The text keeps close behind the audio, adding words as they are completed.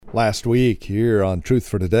Last week here on Truth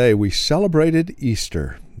for Today, we celebrated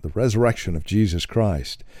Easter, the resurrection of Jesus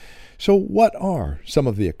Christ. So what are some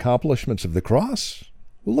of the accomplishments of the cross?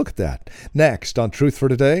 We'll look at that next on Truth for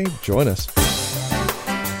Today. Join us.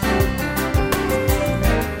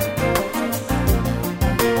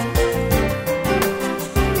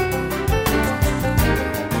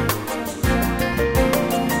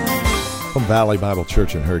 From Valley Bible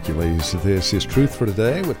Church in Hercules, this is Truth for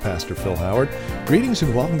Today with Pastor Phil Howard. Greetings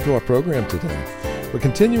and welcome to our program today. We're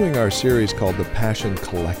continuing our series called The Passion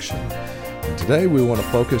Collection. And today we want to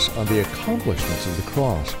focus on the accomplishments of the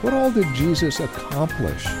cross. What all did Jesus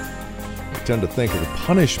accomplish? We tend to think of the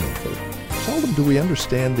punishment, but seldom do we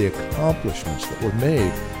understand the accomplishments that were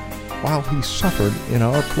made while he suffered in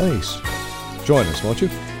our place. Join us, won't you?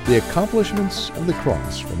 The accomplishments of the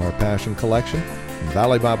cross from our Passion Collection.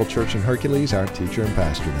 Valley Bible Church in Hercules, our teacher and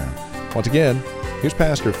pastor now. Once again, here's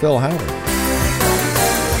Pastor Phil Howard.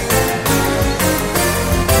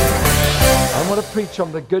 I want to preach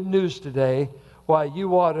on the good news today, why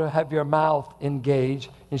you ought to have your mouth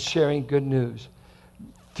engaged in sharing good news.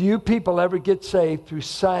 Few people ever get saved through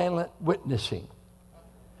silent witnessing.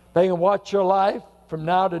 They can watch your life from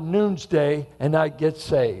now to noonday and not get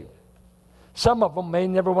saved. Some of them may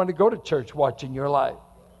never want to go to church watching your life.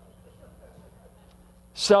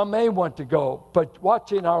 Some may want to go, but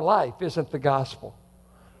watching our life isn't the gospel.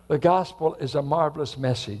 The gospel is a marvelous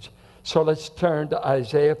message. So let's turn to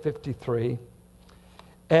Isaiah 53.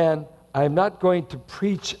 And I'm not going to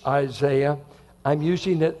preach Isaiah. I'm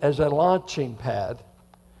using it as a launching pad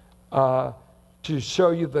to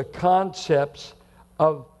show you the concepts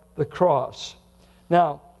of the cross.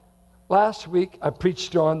 Now, last week I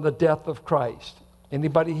preached on the death of Christ.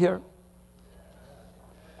 Anybody here?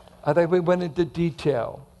 I think we went into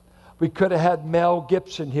detail. We could have had Mel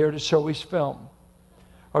Gibson here to show his film.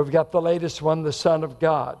 Or we've got the latest one, The Son of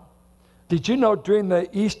God. Did you know during the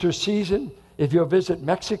Easter season, if you'll visit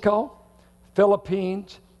Mexico,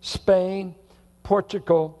 Philippines, Spain,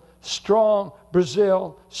 Portugal, strong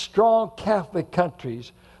Brazil, strong Catholic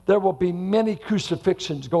countries, there will be many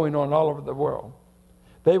crucifixions going on all over the world.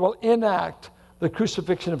 They will enact the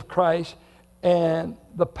crucifixion of Christ, and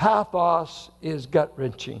the pathos is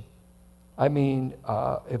gut-wrenching. I mean,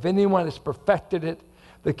 if anyone has perfected it,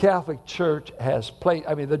 the Catholic Church has played.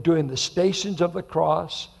 I mean, they're doing the Stations of the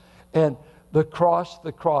Cross and the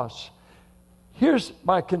cross. Here's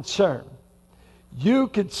my concern. You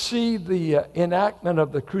could see the enactment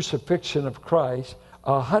of the crucifixion of Christ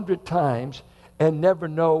 100 times and never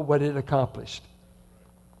know what it accomplished.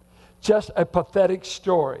 Just a pathetic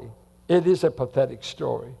story. It is a pathetic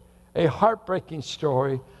story. A heartbreaking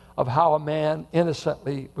story of how a man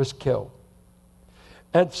innocently was killed.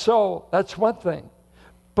 And so that's one thing.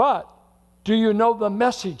 But do you know the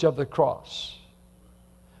message of the cross?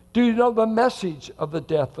 Do you know the message of the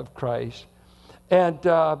death of Christ? And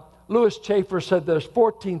Louis Chafer said there's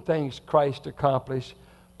 14 things Christ accomplished.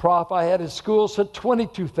 Prof I had in school said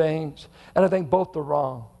 22 things, and I think both are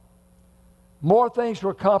wrong. More things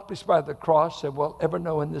were accomplished by the cross than we'll ever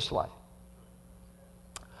know in this life.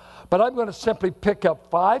 But I'm going to simply pick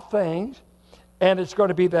up 5 things, and it's going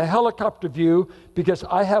to be the helicopter view because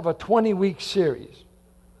I have a 20-week series.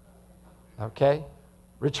 Okay?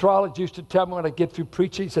 Rich Rollins used to tell me when I get through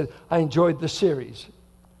preaching, he said, I enjoyed the series.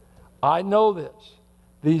 I know this.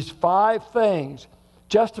 These 5 things,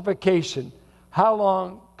 justification. How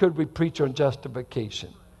long could we preach on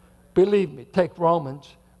justification? Believe me, take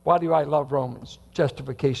Romans. Why do I love Romans?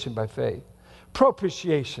 Justification by faith.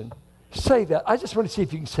 Propitiation. Say that. I just want to see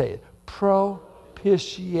if you can say it.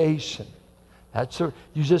 Propitiation.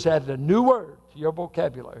 You just added a new word to your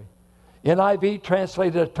vocabulary. NIV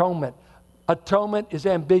translated atonement. Atonement is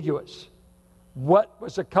ambiguous. What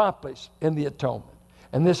was accomplished in the atonement?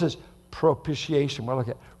 And this is propitiation. We'll look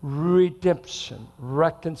at redemption,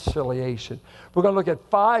 reconciliation. We're going to look at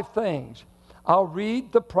 5 things. I'll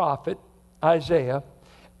read the prophet Isaiah,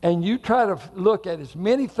 and you try to look at as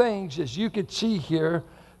many things as you could see here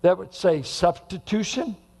that would say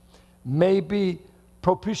substitution, maybe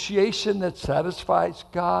propitiation that satisfies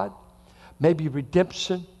God, maybe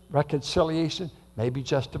redemption, reconciliation, maybe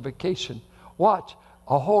justification. Watch,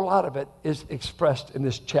 a whole lot of it is expressed in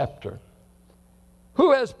this chapter.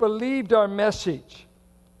 Who has believed our message?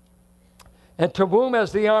 And to whom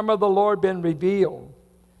has the arm of the Lord been revealed?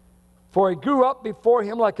 For he grew up before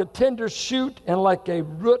him like a tender shoot and like a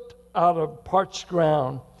root out of parched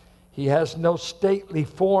ground. He has no stately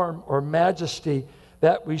form or majesty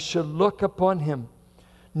that we should look upon him,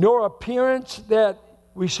 nor appearance that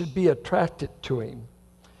we should be attracted to him.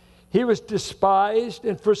 He was despised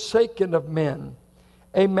and forsaken of men,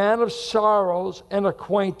 a man of sorrows and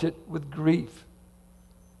acquainted with grief.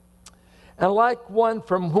 And like one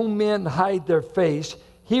from whom men hide their face,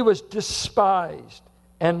 he was despised,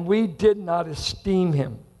 and we did not esteem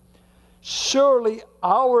him. Surely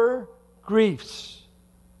our griefs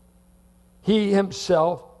he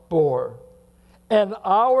himself bore, and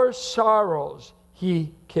our sorrows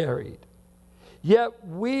he carried. Yet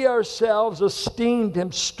we ourselves esteemed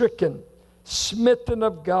him stricken, smitten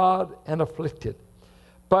of God, and afflicted.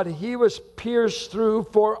 But he was pierced through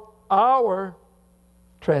for our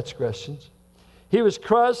transgressions. He was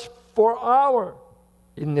crushed for our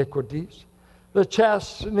iniquities. The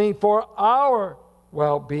chastening for our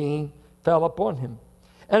well-being fell upon him.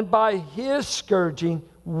 And by his scourging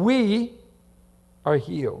we are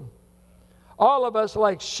healed. All of us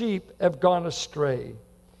like sheep have gone astray.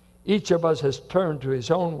 Each of us has turned to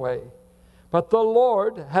his own way. But the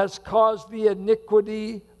Lord has caused the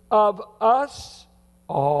iniquity of us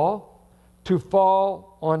all to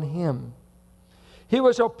fall on him. He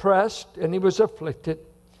was oppressed and he was afflicted,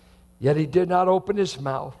 yet he did not open his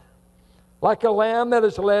mouth. Like a lamb that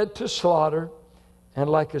is led to slaughter, and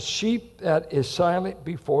like a sheep that is silent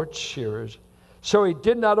before its shearers, so he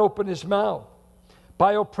did not open his mouth.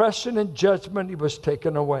 By oppression and judgment he was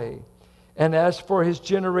taken away. And as for his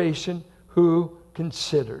generation, who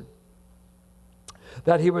considered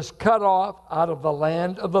that he was cut off out of the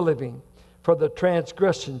land of the living for the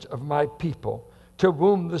transgressions of my people, to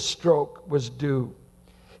whom the stroke was due.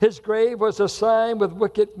 His grave was assigned with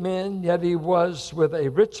wicked men, yet he was with a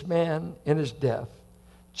rich man in his death,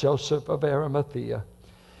 Joseph of Arimathea,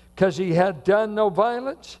 because he had done no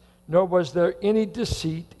violence, nor was there any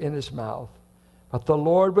deceit in his mouth. But the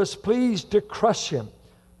Lord was pleased to crush him,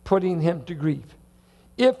 putting him to grief.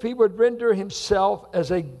 If he would render himself as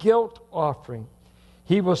a guilt offering,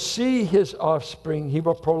 he will see his offspring, he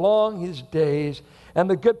will prolong his days, and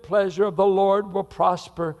the good pleasure of the Lord will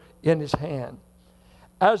prosper in his hand.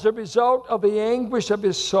 As a result of the anguish of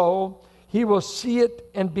his soul, he will see it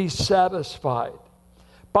and be satisfied.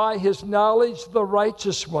 By his knowledge, the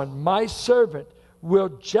righteous one, my servant, will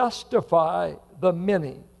justify the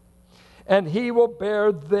many, and he will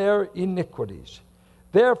bear their iniquities.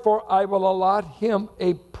 Therefore, I will allot him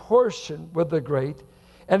a portion with the great,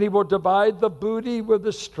 and he will divide the booty with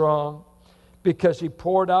the strong, because he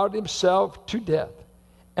poured out himself to death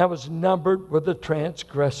and was numbered with the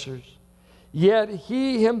transgressors. Yet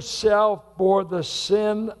he himself bore the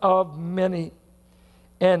sin of many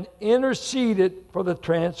and interceded for the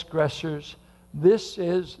transgressors. This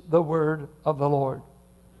is the word of the Lord.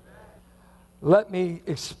 Let me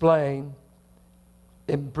explain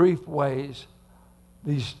in brief ways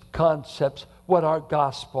these concepts, what our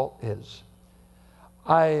gospel is.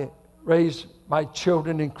 I raised my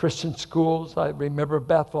children in Christian schools. I remember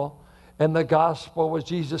Bethel. And the gospel was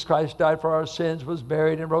Jesus Christ died for our sins, was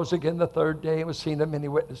buried, and rose again the third day, and was seen of many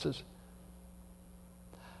witnesses.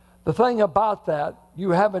 The thing about that,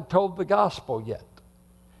 you haven't told the gospel yet.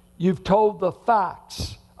 You've told the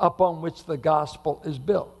facts upon which the gospel is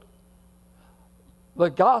built. The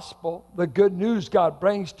gospel, the good news God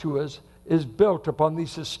brings to us, is built upon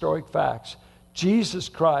these historic facts. Jesus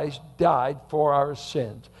Christ died for our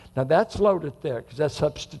sins. Now that's loaded there because that's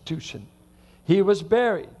substitution. He was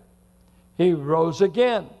buried. He rose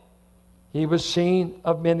again. He was seen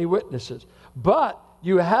of many witnesses. But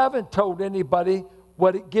you haven't told anybody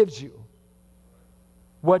what it gives you.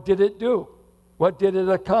 What did it do? What did it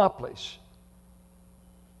accomplish?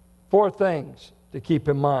 4 things to keep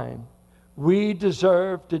in mind. We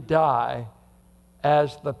deserve to die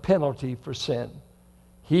as the penalty for sin.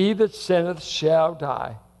 He that sinneth shall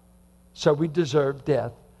die. So we deserve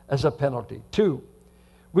death as a penalty. 2,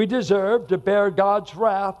 we deserve to bear God's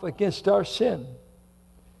wrath against our sin.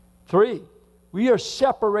 3, we are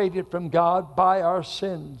separated from God by our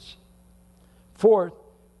sins. 4th,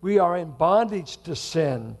 we are in bondage to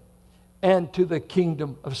sin and to the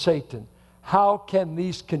kingdom of Satan. How can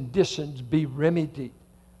these conditions be remedied?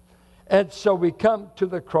 And so we come to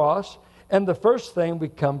the cross, and the first thing we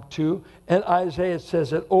come to, and Isaiah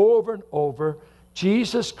says it over and over,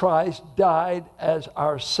 Jesus Christ died as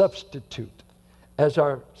our substitute.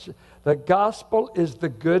 The gospel is the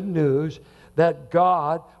good news that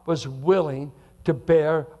God was willing to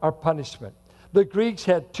bear our punishment. The Greeks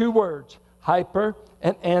had 2 words, hyper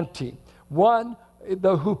and anti. One,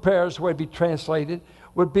 the huperos would be translated,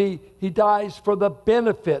 would be he dies for the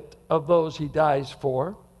benefit of those he dies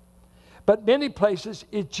for. But many places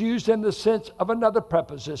it's used in the sense of another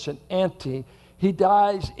preposition, anti. He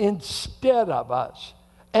dies instead of us.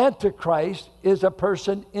 Antichrist is a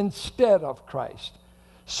person instead of Christ.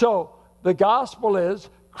 So the gospel is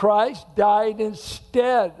Christ died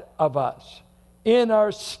instead of us, in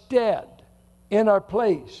our stead, in our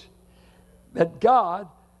place. That God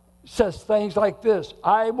says things like this,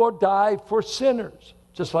 I will die for sinners.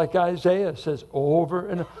 Just like Isaiah says over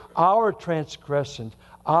and our transgressions,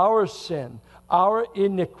 our sin, our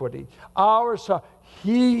iniquity, our sorrow.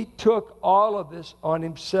 He took all of this on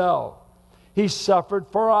himself. He suffered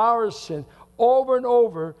for our sin. Over and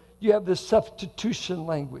over, you have the substitution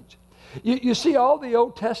language. You see all the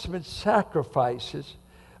Old Testament sacrifices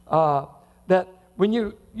that when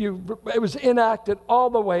it was enacted all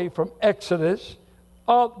the way from Exodus,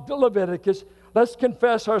 to Leviticus. Let's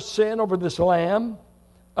confess our sin over this lamb,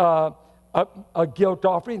 a guilt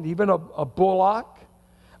offering, even a bullock.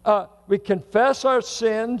 We confess our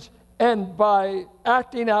sins, and by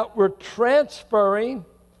acting out, we're transferring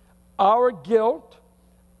our guilt,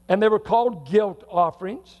 and they were called guilt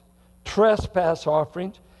offerings, trespass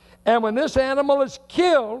offerings. And when this animal is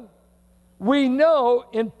killed, we know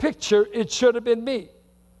in picture it should have been me.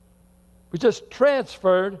 We just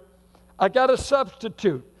transferred. I got a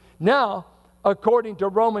substitute. Now, according to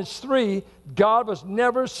Romans 3, God was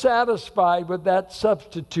never satisfied with that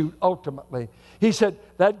substitute ultimately. He said,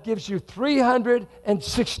 that gives you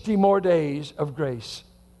 360 more days of grace.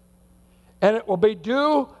 And it will be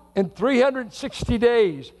due in 360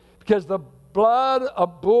 days because the blood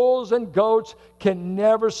of bulls and goats can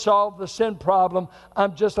never solve the sin problem.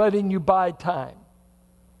 I'm just letting you buy time.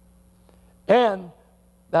 And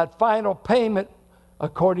that final payment,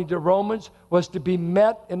 according to Romans, was to be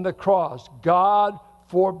met in the cross. God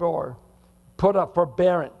forbore, put up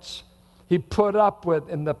forbearance. He put up with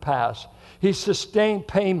in the past. He sustained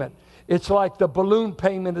payment. It's like the balloon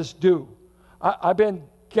payment is due. I've been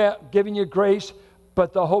giving you grace,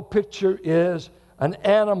 but the whole picture is an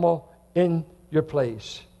animal in your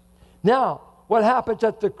place. Now, what happens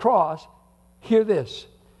at the cross? Hear this.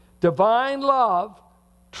 Divine love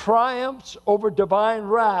triumphs over divine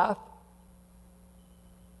wrath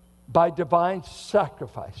by divine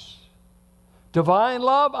sacrifice. Divine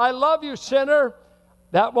love, I love you, sinner.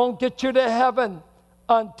 That won't get you to heaven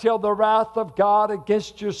until the wrath of God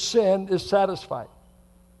against your sin is satisfied.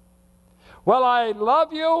 Well, I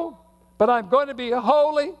love you, but I'm going to be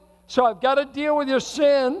holy, so I've got to deal with your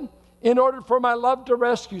sin in order for my love to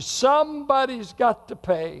rescue. Somebody's got to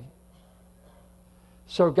pay.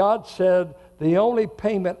 So God said, the only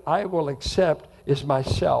payment I will accept is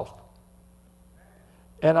myself.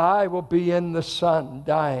 And I will be in the Son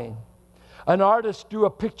dying. An artist drew a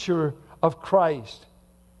picture of Christ.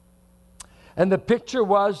 And the picture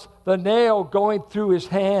was the nail going through his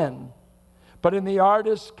hand. But in the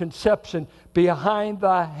artist's conception, behind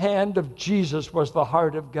the hand of Jesus was the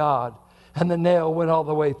heart of God. And the nail went all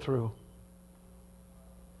the way through.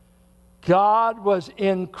 God was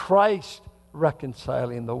in Christ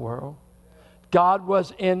reconciling the world. God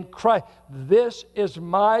was in Christ. This is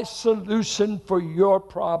my solution for your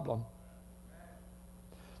problem.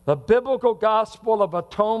 The biblical gospel of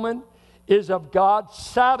atonement is of God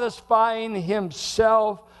satisfying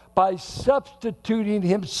himself by substituting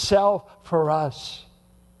himself for us.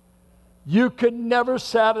 You could never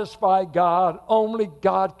satisfy God. Only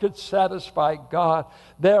God could satisfy God.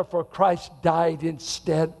 Therefore, Christ died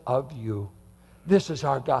instead of you. This is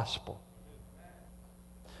our gospel.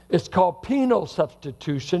 It's called penal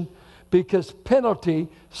substitution because penalty,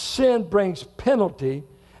 sin brings penalty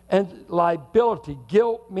and liability.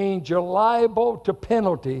 Guilt means you're liable to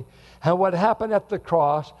penalty. And what happened at the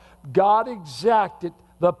cross, God exacted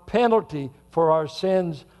the penalty for our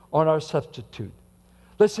sins on our substitute.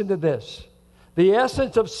 Listen to this. The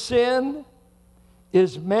essence of sin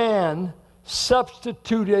is man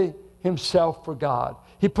substituting himself for God.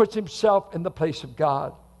 He puts himself in the place of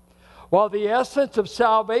God. While the essence of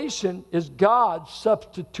salvation is God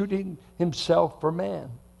substituting himself for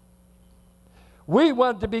man. We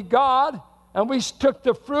wanted to be God, and we took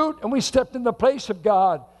the fruit, and we stepped in the place of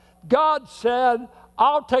God. God said,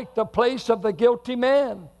 I'll take the place of the guilty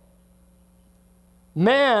man.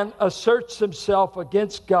 Man asserts himself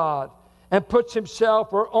against God and puts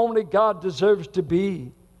himself where only God deserves to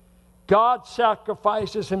be. God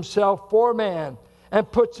sacrifices himself for man and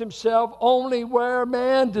puts himself only where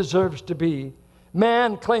man deserves to be.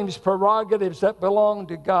 Man claims prerogatives that belong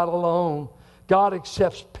to God alone. God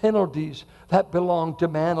accepts penalties that belong to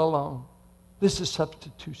man alone. This is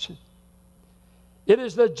substitution. It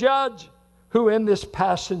is the judge who in this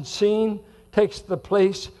passion scene takes the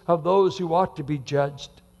place of those who ought to be judged,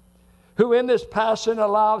 who in this passion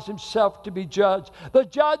allows himself to be judged. The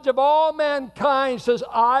judge of all mankind says,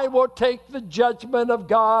 I will take the judgment of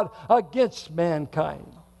God against mankind.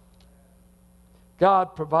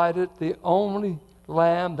 God provided the only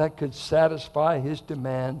lamb that could satisfy his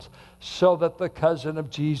demands, so that the cousin of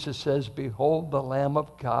Jesus says, behold the Lamb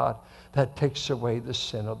of God that takes away the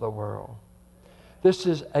sin of the world. This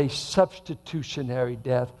is a substitutionary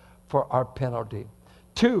death for our penalty.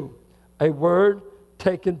 2, a word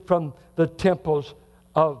taken from the temples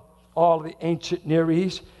of all the ancient Near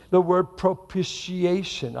East, the word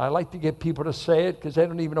propitiation. I like to get people to say it because they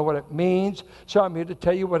don't even know what it means, so I'm here to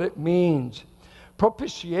tell you what it means.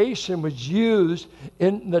 Propitiation was used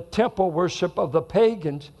in the temple worship of the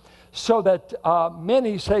pagans, so that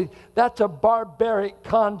many say that's a barbaric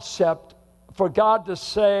concept for God to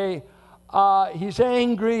say he's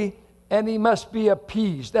angry and he must be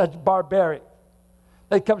appeased. That's barbaric.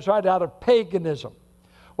 That comes right out of paganism.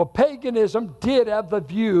 Well, paganism did have the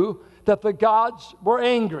view that the gods were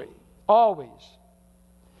angry, always,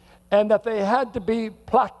 and that they had to be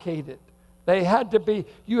placated. They had to be,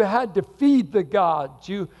 you had to feed the gods.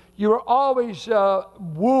 You were always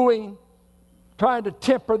wooing, trying to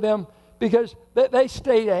temper them because they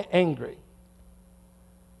stayed angry.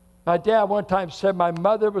 My dad one time said my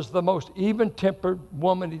mother was the most even-tempered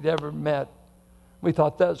woman he'd ever met. We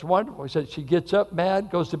thought that was wonderful. He said she gets up mad,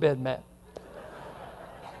 goes to bed mad.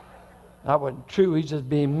 That wasn't true. He's just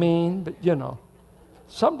being mean, but you know,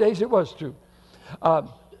 some days it was true.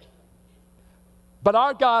 But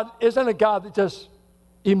our God isn't a God that just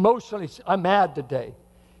emotionally, I'm mad today.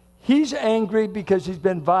 He's angry because he's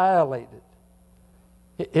been violated.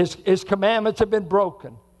 His commandments have been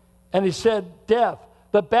broken. And he said, death,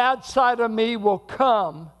 the bad side of me will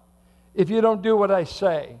come if you don't do what I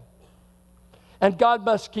say. And God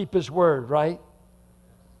must keep his word, right?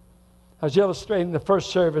 I was illustrating the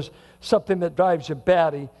first service, something that drives you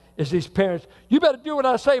batty is these parents, you better do what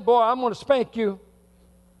I say, boy, I'm going to spank you.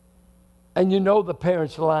 And you know the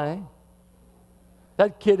parent's lying.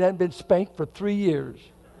 That kid hadn't been spanked for 3 years.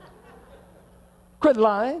 Quit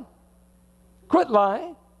lying. Quit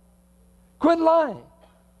lying. Quit lying.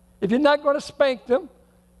 If you're not going to spank them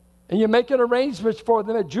and you're making arrangements for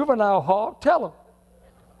them at juvenile hall, tell them.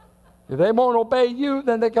 If they won't obey you,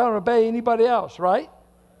 then they can't obey anybody else, right?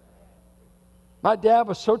 My dad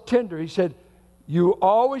was so tender. He said, you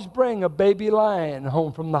always bring a baby lion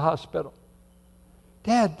home from the hospital.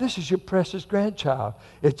 Dad, this is your precious grandchild.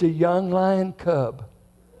 It's a young lion cub.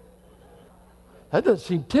 That doesn't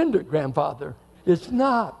seem tender, grandfather. It's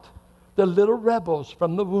not. The little rebels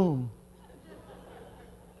from the womb.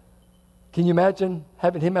 Can you imagine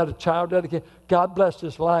having him as a child dedicated? God bless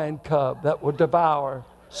this lion cub that will devour,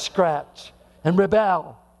 scratch, and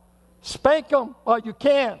rebel. Spank them while you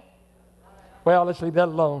can. Well, let's leave that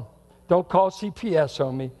alone. Don't call CPS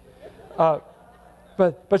on me.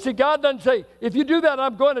 But see, God doesn't say, if you do that,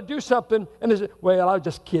 I'm going to do something. And they say, well, I was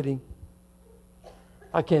just kidding.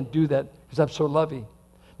 I can't do that because I'm so loving.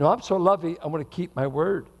 No, I'm so loving, I want to keep my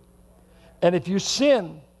word. And if you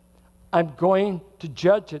sin, I'm going to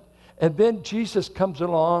judge it. And then Jesus comes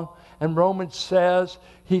along, and Romans says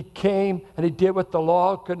he came and he did what the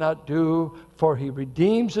law could not do, for he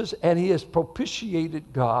redeems us and he has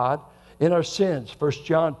propitiated God in our sins. 1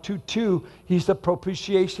 John 2:2, he's the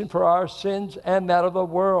propitiation for our sins and that of the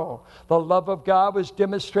world. The love of God was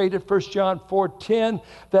demonstrated, 1 John 4:10,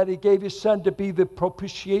 that he gave his son to be the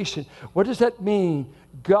propitiation. What does that mean?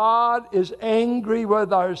 God is angry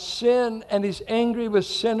with our sin, and he's angry with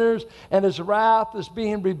sinners, and his wrath is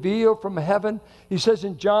being revealed from heaven. He says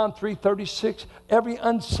in John 3:36, every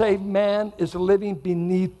unsaved man is living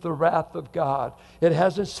beneath the wrath of God. It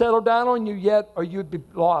hasn't settled down on you yet, or you'd be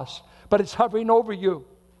lost, but it's hovering over you.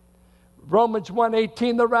 Romans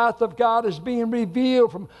 1:18, the wrath of God is being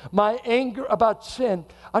revealed from my anger about sin.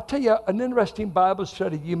 I'll tell you an interesting Bible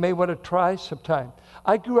study you may want to try sometime.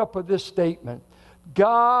 I grew up with this statement.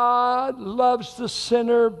 God loves the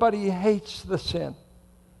sinner, but he hates the sin.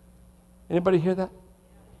 Anybody hear that?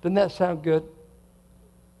 Doesn't that sound good?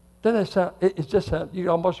 Doesn't that sound, it's just, you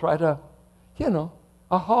almost write a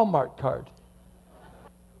Hallmark card.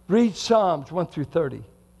 Read Psalms 1 through 30.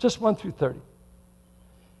 Just 1 through 30.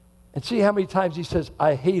 And see how many times he says,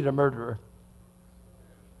 I hate a murderer.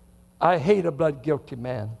 I hate a blood guilty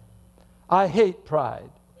man. I hate pride.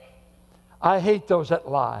 I hate those that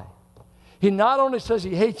lie. He not only says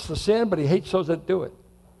he hates the sin, but he hates those that do it.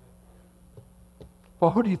 Well,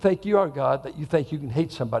 who do you think you are, God, that you think you can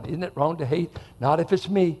hate somebody? Isn't it wrong to hate? Not if it's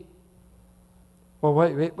me. Well,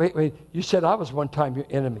 wait. You said I was one time your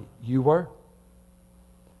enemy. You were?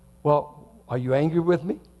 Well, are you angry with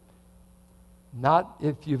me? Not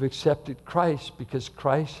if you've accepted Christ, because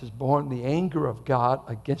Christ has borne the anger of God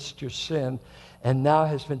against your sin and now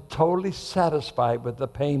has been totally satisfied with the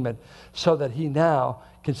payment, so that he now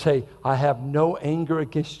can say, I have no anger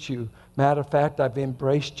against you. Matter of fact, I've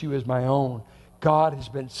embraced you as my own. God has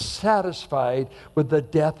been satisfied with the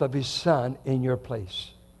death of his Son in your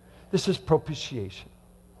place. This is propitiation.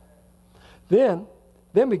 Then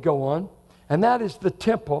we go on, and that is the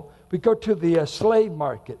temple. We go to the slave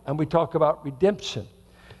market, and we talk about redemption.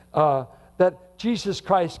 That Jesus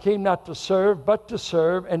Christ came not to serve, but to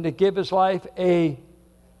serve, and to give his life a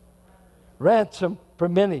ransom for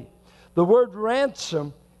many. The word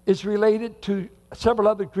ransom is related to several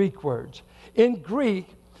other Greek words. In Greek,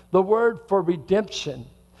 the word for redemption.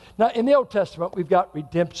 Now, in the Old Testament, we've got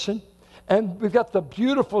redemption, and we've got the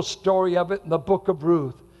beautiful story of it in the book of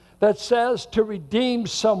Ruth that says to redeem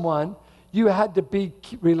someone, you had to be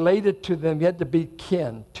related to them. You had to be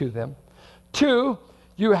kin to them. 2,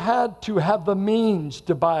 you had to have the means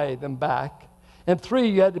to buy them back. And 3,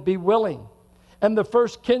 you had to be willing. And the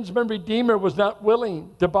first kinsman redeemer was not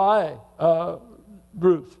willing to buy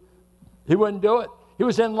Ruth. He wouldn't do it. He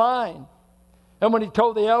was in line. And when he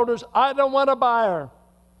told the elders, I don't want to buy her.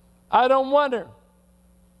 I don't want her.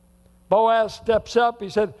 Boaz steps up. He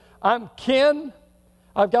said, I'm kin.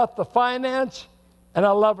 I've got the finance, and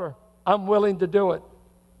I love her. I'm willing to do it.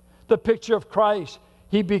 The picture of Christ.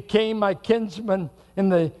 He became my kinsman in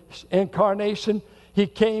the incarnation. He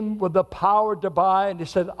came with the power to buy, and he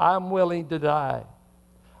said, I'm willing to die.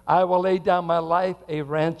 I will lay down my life a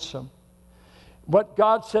ransom. What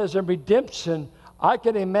God says in redemption, I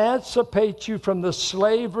can emancipate you from the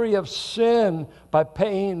slavery of sin by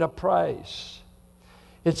paying a price.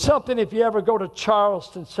 It's something, if you ever go to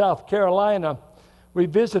Charleston, South Carolina, we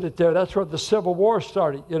visited there. That's where the Civil War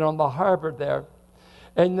started, on the harbor there.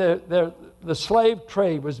 And the slave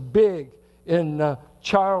trade was big in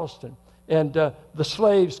Charleston. And the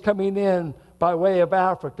slaves coming in by way of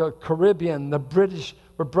Africa, Caribbean, the British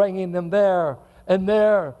were bringing them there. And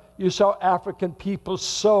there you saw African people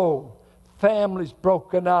sold, families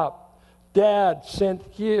broken up, dad sent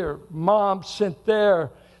here, mom sent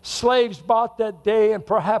there. Slaves bought that day and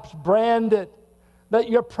perhaps branded that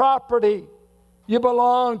your property, you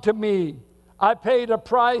belong to me. I paid a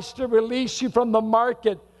price to release you from the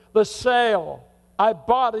market, the sale. I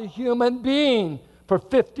bought a human being for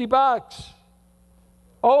 $50.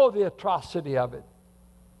 Oh, the atrocity of it.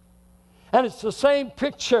 And it's the same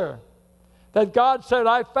picture that God said,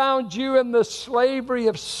 I found you in the slavery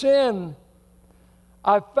of sin.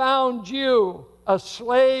 I found you a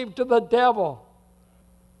slave to the devil.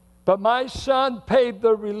 But my Son paid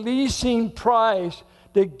the releasing price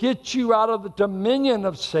to get you out of the dominion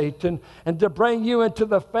of Satan and to bring you into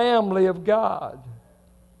the family of God.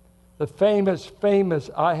 The famous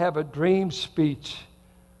I Have a Dream speech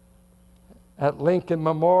at Lincoln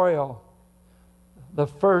Memorial. The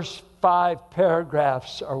first 5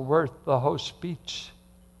 paragraphs are worth the whole speech.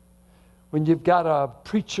 When you've got a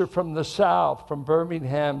preacher from the South, from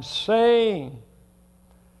Birmingham, saying,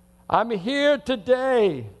 I'm here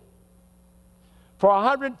today. For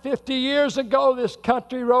 150 years ago, this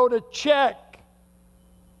country wrote a check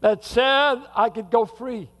that said I could go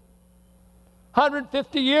free.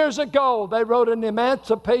 150 years ago, they wrote an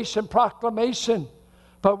Emancipation Proclamation,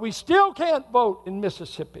 but we still can't vote in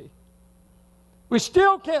Mississippi. We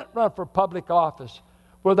still can't run for public office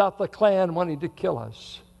without the Klan wanting to kill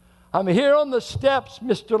us. I'm here on the steps,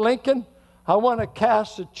 Mr. Lincoln. I want to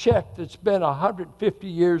cast a check that's been 150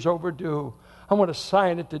 years overdue. I want to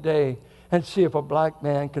sign it today and see if a black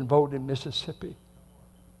man can vote in Mississippi.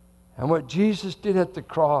 And what Jesus did at the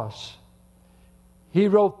cross, he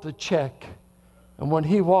wrote the check. And when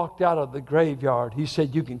he walked out of the graveyard, he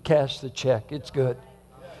said, you can cash the check. It's good.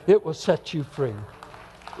 It will set you free.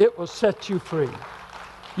 It will set you free.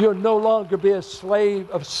 You'll no longer be a slave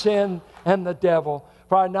of sin and the devil.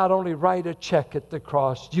 For I not only write a check at the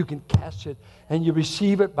cross, you can cash it and you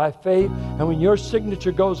receive it by faith. And when your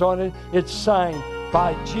signature goes on it, it's signed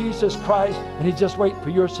by Jesus Christ, and he's just waiting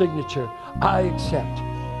for your signature. I accept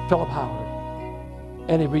Philip Howard,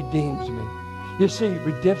 and he redeems me. You see,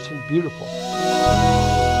 redemption's beautiful.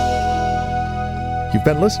 You've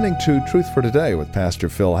been listening to Truth for Today with Pastor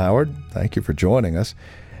Phil Howard. Thank you for joining us.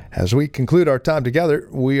 As we conclude our time together,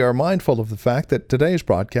 we are mindful of the fact that today's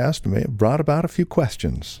broadcast may have brought about a few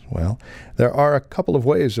questions. Well, there are a couple of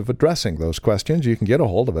ways of addressing those questions. You can get a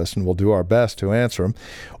hold of us and we'll do our best to answer them.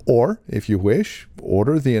 Or, if you wish,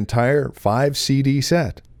 order the entire 5-CD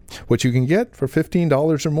set, which you can get for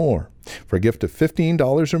 $15 or more. For a gift of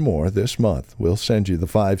 $15 or more this month, we'll send you the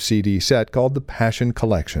 5-CD set called the Passion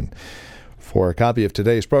Collection. For a copy of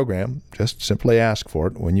today's program, just simply ask for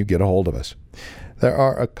it when you get a hold of us. There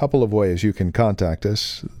are a couple of ways you can contact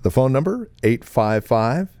us. The phone number,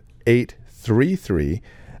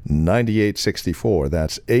 855-833-9864.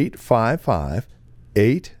 That's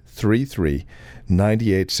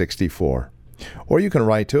 855-833-9864. Or you can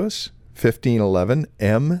write to us, 1511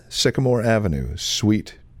 M. Sycamore Avenue,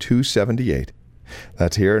 Suite 278.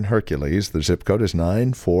 That's here in Hercules. The zip code is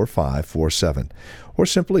 94547. Or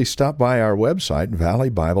simply stop by our website,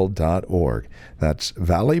 valleybible.org. That's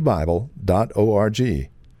valleybible.org.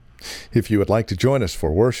 If you would like to join us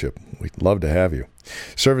for worship, we'd love to have you.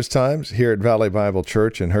 Service times here at Valley Bible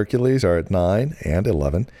Church in Hercules are at 9 and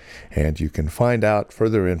 11, and you can find out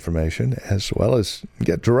further information as well as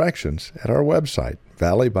get directions at our website,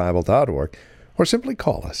 valleybible.org, or simply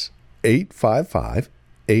call us,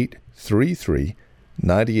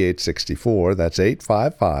 855-833-9864. That's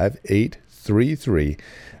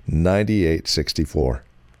 855-833-9864.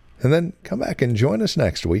 And then come back and join us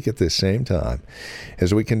next week at this same time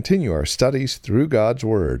as we continue our studies through God's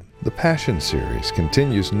Word. The Passion Series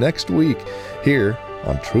continues next week here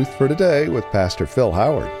on Truth for Today with Pastor Phil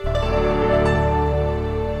Howard.